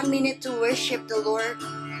 1 minute to worship the Lord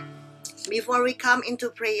before we come into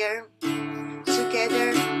prayer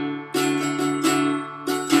together.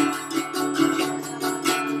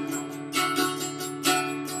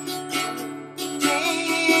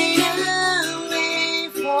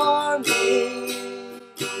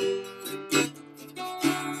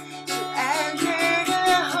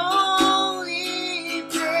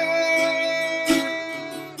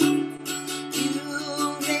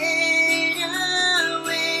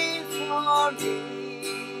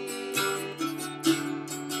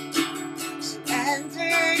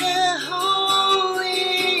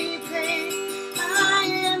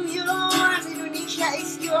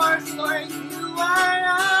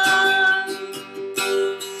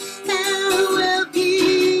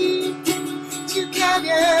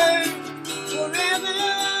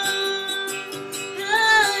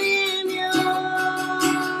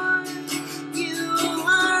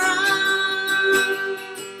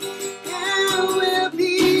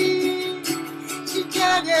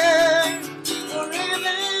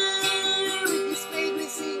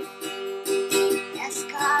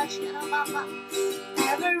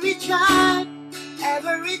 Every tribe,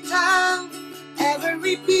 every tongue,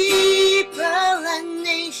 every people and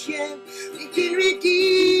nation, we've been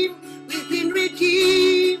redeemed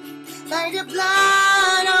by the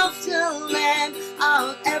blood of the Lamb.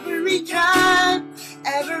 Out every tribe,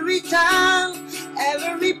 every tongue,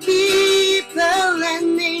 every people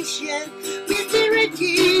and nation, we've been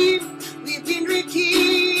redeemed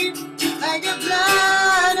by the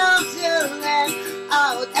blood of the Lamb.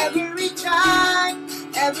 Out every tribe,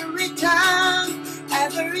 every tongue,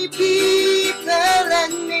 every people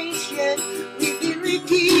and nation, we've been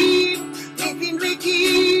redeemed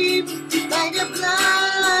by the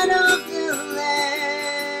blood of the Lamb.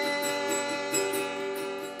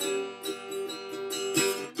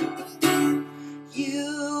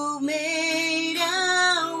 You made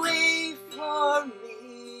a way for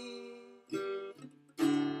me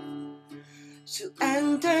to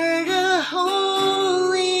enter the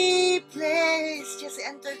holy place. Just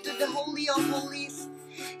enter to the Holy of Holies,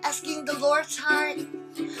 asking the Lord's heart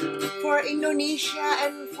for Indonesia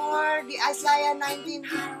and for the Isaiah 19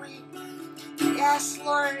 highway. Yes,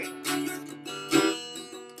 Lord.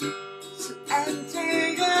 To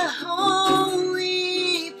enter the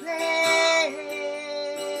holy place.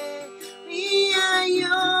 We are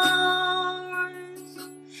yours.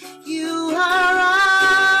 You are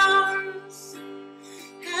ours.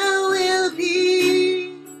 And we'll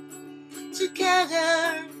be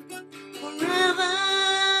together forever.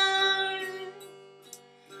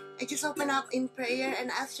 I just open up in prayer,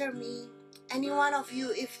 and after me, any one of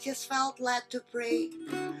you, if just felt led to pray,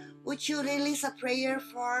 would you release a prayer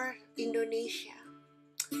for Indonesia?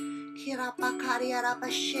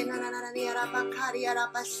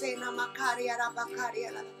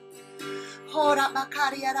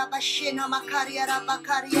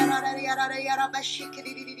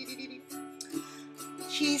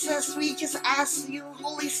 Jesus, we just ask you,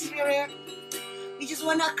 Holy Spirit, we just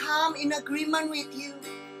want to come in agreement with you.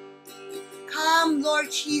 Come,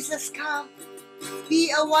 Lord Jesus, come.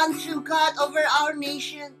 Be a one true God over our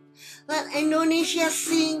nation. Let Indonesia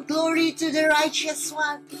sing glory to the righteous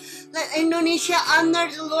one. Let Indonesia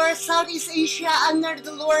honor the Lord. Southeast Asia honor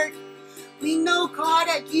the Lord. We know, God,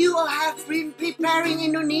 that you have been preparing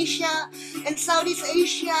Indonesia and Southeast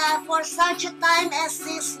Asia for such a time as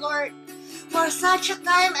this, Lord. For such a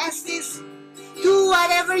time as this. Do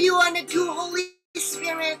whatever you want to do, Holy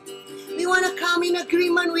Spirit. We want to come in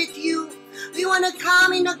agreement with you. We want to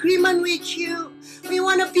come in agreement with you. We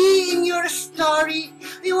want to be in your story.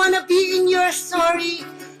 We want to be in your story.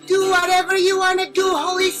 Do whatever you want to do,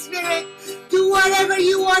 Holy Spirit. Do whatever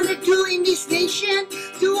you want to do in this nation.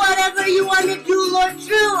 Do whatever you want to do, Lord,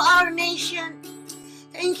 through our nation.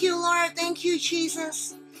 Thank you, Lord. Thank you,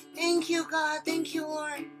 Jesus. Thank you, God. Thank you,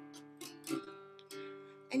 Lord.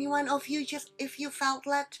 Anyone of you, just if you felt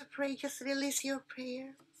led to pray, just release your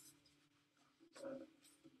prayer.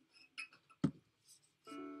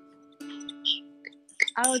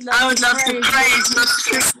 I would love to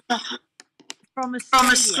pray from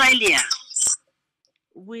Australia.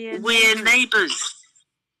 We're neighbors.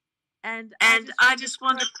 And I just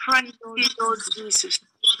want to pray to you, Lord Jesus,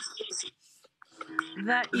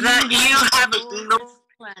 that you have a glorious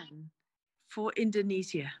plan for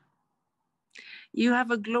Indonesia. You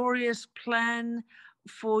have a glorious plan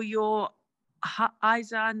for your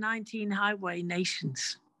ISA 19 highway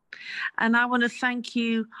nations. And I want to thank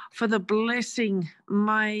you for the blessing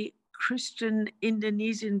my Christian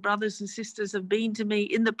Indonesian brothers and sisters have been to me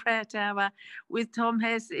in the prayer tower with Tom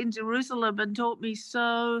Hess in Jerusalem and taught me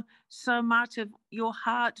so much of your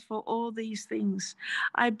heart for all these things.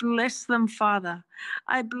 I bless them, Father.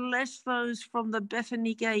 I bless those from the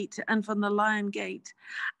Bethany Gate and from the Lion Gate.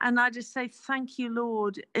 And I just say thank you,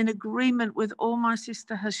 Lord, in agreement with all my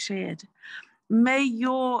sister has shared. May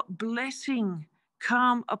your blessing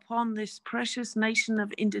come upon this precious nation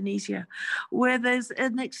of Indonesia, where there's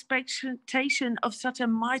an expectation of such a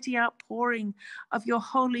mighty outpouring of your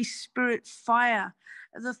Holy Spirit fire.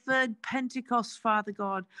 The third Pentecost, Father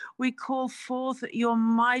God, we call forth your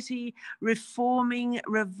mighty reforming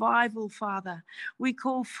revival, Father. We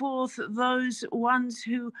call forth those ones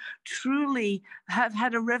who truly have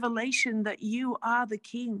had a revelation that you are the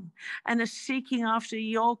King and are seeking after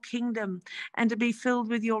your kingdom and to be filled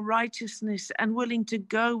with your righteousness and willing to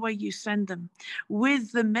go where you send them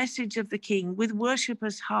with the message of the King, with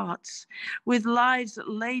worshippers' hearts, with lives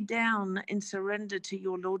laid down in surrender to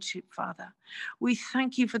your Lordship, Father. We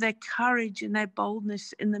thank you for their courage and their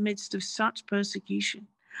boldness in the midst of such persecution.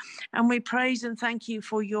 And we praise and thank you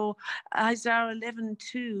for your Isaiah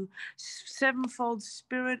 11:2, sevenfold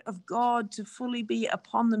Spirit of God to fully be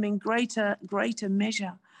upon them in greater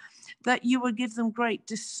measure, that you would give them great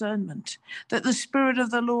discernment, that the Spirit of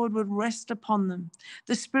the Lord would rest upon them,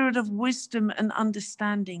 the Spirit of wisdom and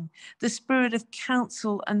understanding, the Spirit of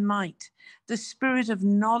counsel and might, the Spirit of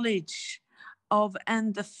knowledge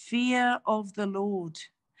and the fear of the Lord.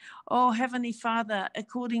 Oh, Heavenly Father,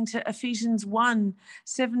 according to Ephesians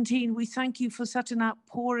 1:17, we thank you for such an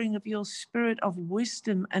outpouring of your Spirit of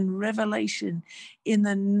wisdom and revelation in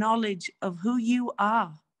the knowledge of who you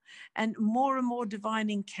are, and more divine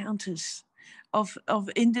encounters of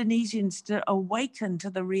Indonesians to awaken to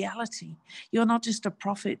the reality. You're not just a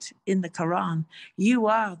prophet in the Quran. You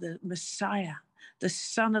are the Messiah, the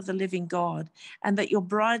Son of the living God, and that your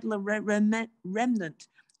bridal remnant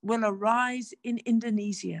will arise in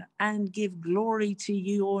Indonesia and give glory to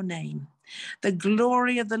your name. The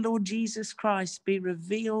glory of the Lord Jesus Christ be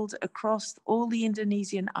revealed across all the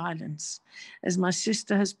Indonesian islands. As my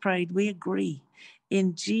sister has prayed, we agree.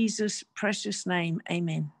 In Jesus' precious name,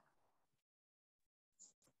 amen.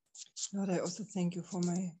 Lord, I also thank you for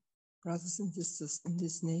my brothers and sisters in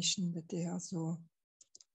this nation, that they are so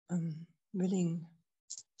willing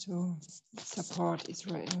to support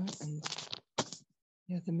Israel and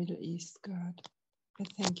the Middle East, God. I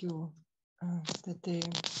thank you that they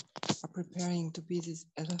are preparing to be these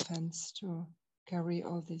elephants to carry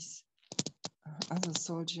all these other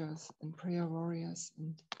soldiers and prayer warriors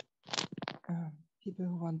and people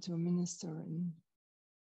who want to minister in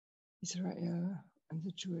Israel and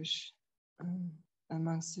the Jewish,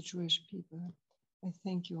 amongst the Jewish people. I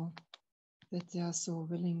thank you that they are so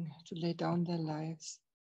willing to lay down their lives.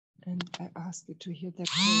 And I ask you to hear their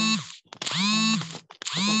prayer and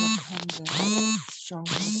overcome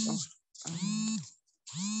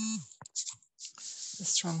the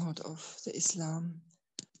stronghold of the Islam,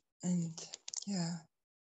 and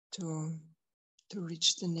to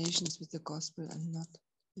reach the nations with the gospel and not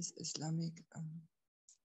with Islamic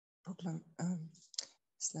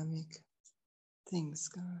Islamic things,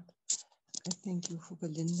 God. I thank you for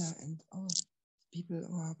Belinda and all people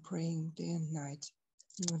who are praying day and night.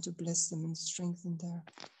 You want to bless them and strengthen their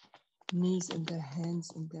knees and their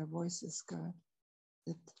hands and their voices, God.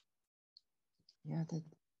 That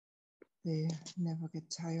they never get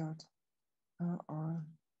tired or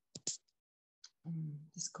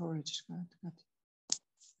discouraged, God.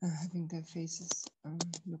 Having their faces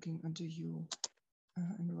looking unto you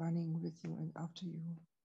and running with you and after you.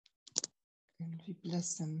 And we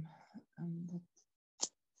bless them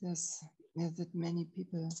that many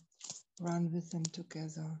people run with them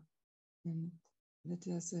together, and that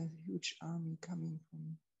there's a huge army coming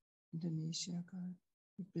from Indonesia, God.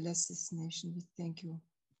 We bless this nation. We thank you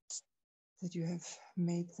that you have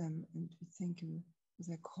made them, and we thank you for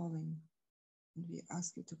their calling. And we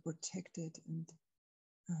ask you to protect it, and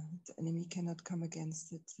the enemy cannot come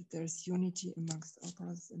against it. That there is unity amongst our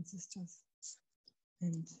brothers and sisters,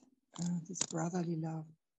 and this brotherly love,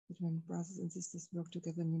 that when brothers and sisters work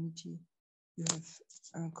together in unity, you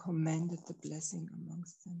have commanded the blessing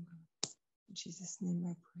amongst them. In Jesus' name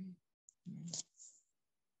I pray. Amen.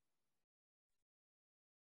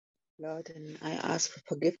 Lord, and I ask for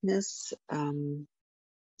forgiveness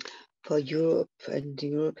for Europe and the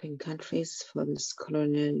European countries for this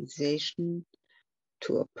colonialization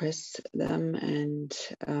to oppress them, and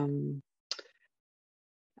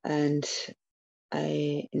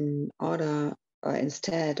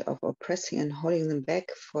instead of oppressing and holding them back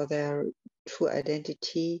for their true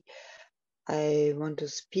identity, I want to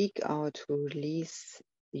speak out to release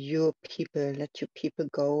your people. Let your people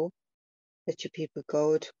go. Let your people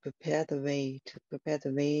go to prepare the way to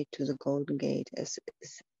the golden gate, as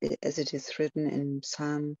it is written in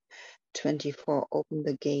Psalm 24. Open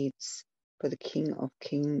the gates, for the King of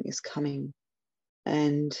Kings is coming.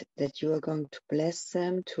 And that you are going to bless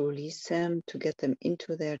them, to release them, to get them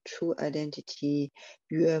into their true identity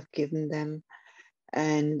you have given them,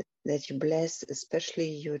 and that you bless especially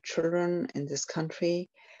your children in this country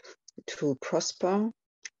to prosper,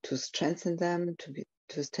 to strengthen them,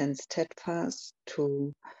 to stand steadfast,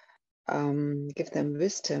 to give them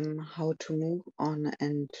wisdom how to move on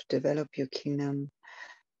and to develop your kingdom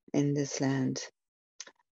in this land.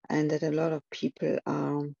 And that a lot of people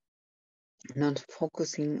are not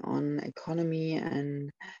focusing on economy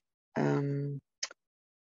and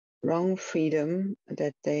wrong freedom,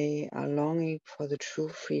 that they are longing for the true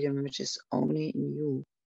freedom which is only in you.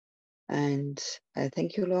 And I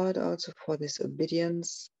thank you, Lord, also for this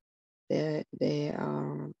obedience. That they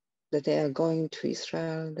are going to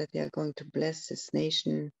Israel, that they are going to bless this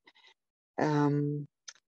nation. And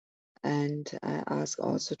I ask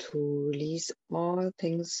also to release all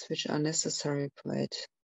things which are necessary for it,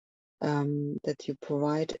 that you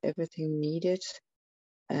provide everything needed,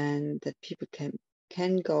 and that people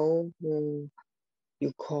can go who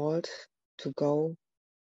you called to go,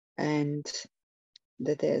 and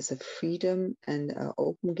that there is a freedom and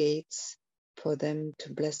open gates for them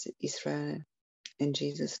to bless Israel. In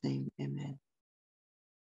Jesus' name, amen.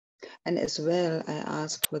 And as well, I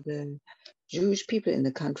ask for the Jewish people in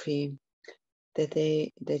the country that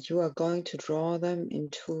you are going to draw them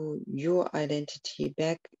into your identity,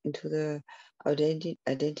 back into the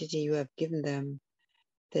identity you have given them,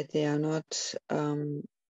 that they are not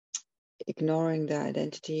ignoring their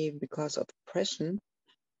identity because of oppression,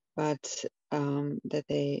 but that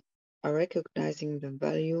they are recognizing the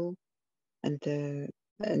value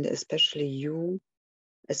and especially you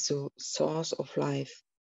as the source of life,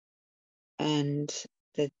 and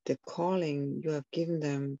that the calling you have given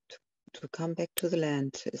them to come back to the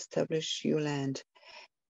land, to establish your land,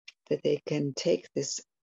 that they can take this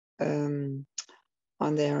on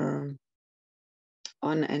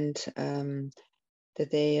and that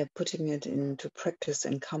they are putting it into practice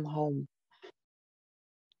and come home.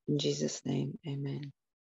 In Jesus' name, amen.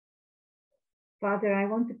 Father, I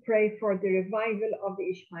want to pray for the revival of the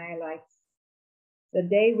Ishmaelites, that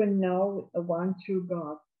they will know the one true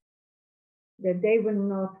God, that they will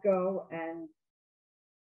not go and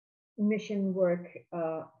mission work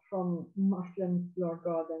from Muslims, Lord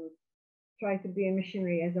God, and try to be a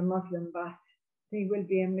missionary as a Muslim, but they will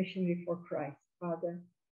be a missionary for Christ, Father.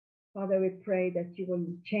 Father, we pray that you will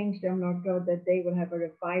change them, Lord God, that they will have a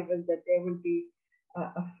revival, that there will be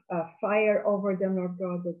a fire over them, Lord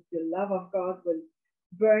God, that the love of God will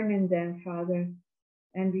burn in them, Father.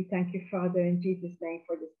 And we thank you, Father, in Jesus' name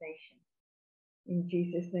for this nation. In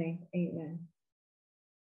Jesus' name, amen.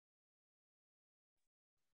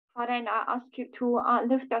 Father, and I ask you to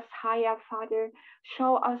lift us higher, Father.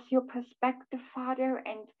 Show us your perspective, Father,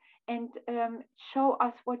 and show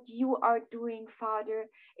us what you are doing, Father.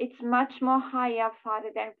 It's much more higher,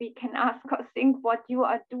 Father, than we can ask or think what you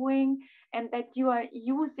are doing, and that you are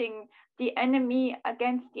using the enemy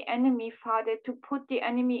against the enemy, Father, to put the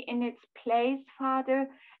enemy in its place, Father.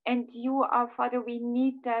 And you are, Father, we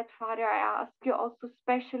need that, Father. I ask you also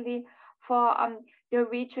especially for the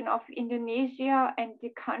region of Indonesia and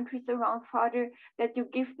the countries around, Father, that you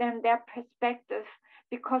give them their perspective,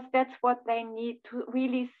 because that's what they need to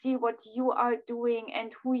really see what you are doing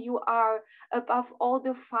and who you are above all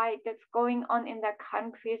the fight that's going on in their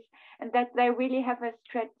countries, and that they really have a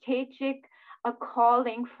strategic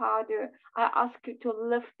calling, Father. I ask you to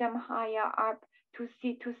lift them higher up, to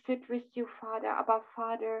sit with you, Father, Abba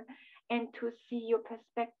Father, and to see your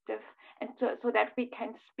perspective, and so that we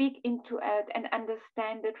can speak into it and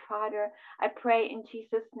understand it, Father. I pray in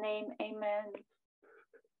Jesus' name, amen.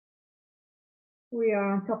 We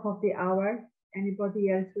are on top of the hour. Anybody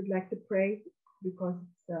else would like to pray? Because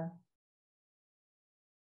it's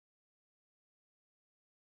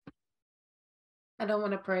I don't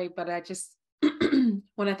want to pray, but I just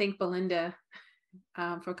want to thank Belinda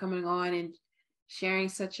for coming on and sharing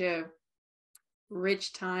such a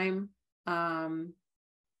rich time,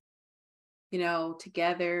 you know,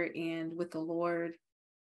 together and with the Lord.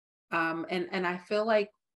 And I feel like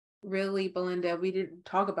really, Belinda, we didn't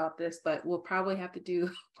talk about this, but we'll probably have to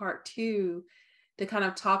do part 2 to kind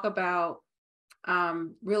of talk about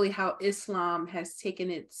really how Islam has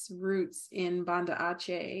taken its roots in Banda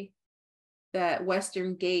Aceh, that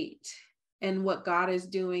Western Gate, and what God is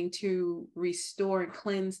doing to restore and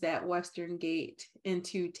cleanse that Western Gate and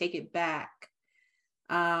to take it back.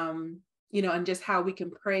 You know, and just how we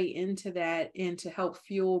can pray into that and to help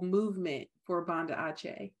fuel movement for Banda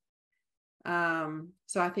Aceh.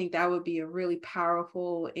 So I think that would be a really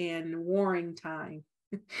powerful and warring time,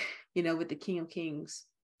 you know, with the King of Kings.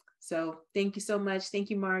 So thank you so much. Thank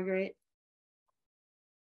you, Margaret.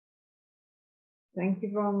 Thank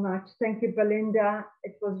you very much. Thank you, Belinda.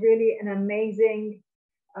 It was really an amazing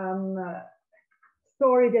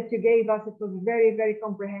story that you gave us. It was very, very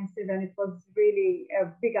comprehensive, and it was really a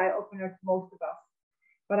big eye-opener to most of us.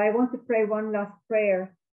 But I want to pray one last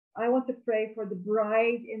prayer. I want to pray for the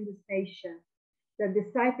bride in this nation, that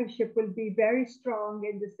discipleship will be very strong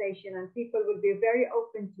in this nation, and people will be very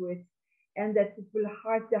open to it, and that the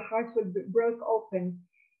hearts will be broke open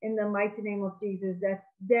in the mighty name of Jesus, that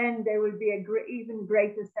then there will be a even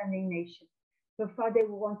greater standing nation. So Father,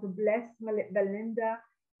 we want to bless Belinda.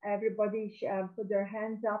 Everybody put their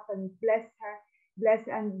hands up and bless her, bless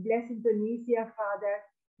Indonesia, Father.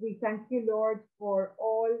 We thank you, Lord, for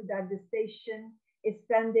all that the station is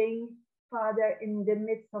standing, Father, in the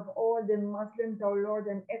midst of all the Muslims, oh Lord,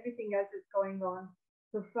 and everything else that's going on.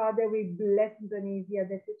 So Father, we bless Indonesia,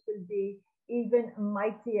 that it will be even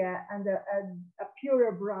mightier and a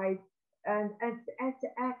purer bride, and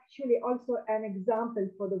actually also an example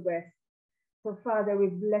for the West. So Father, we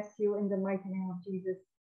bless you in the mighty name of Jesus,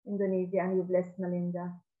 Indonesia, and we bless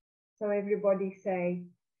Melinda. So everybody say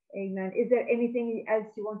amen. Is there anything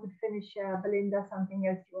else you want to finish, Belinda? Something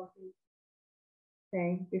else you want to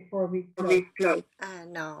say before we close?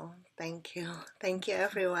 No, thank you. Thank you,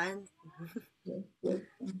 everyone. Yes.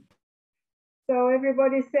 So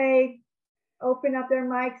everybody say, open up their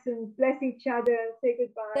mics and bless each other and say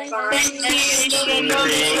goodbye.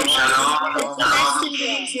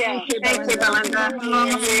 Thank you, Belinda.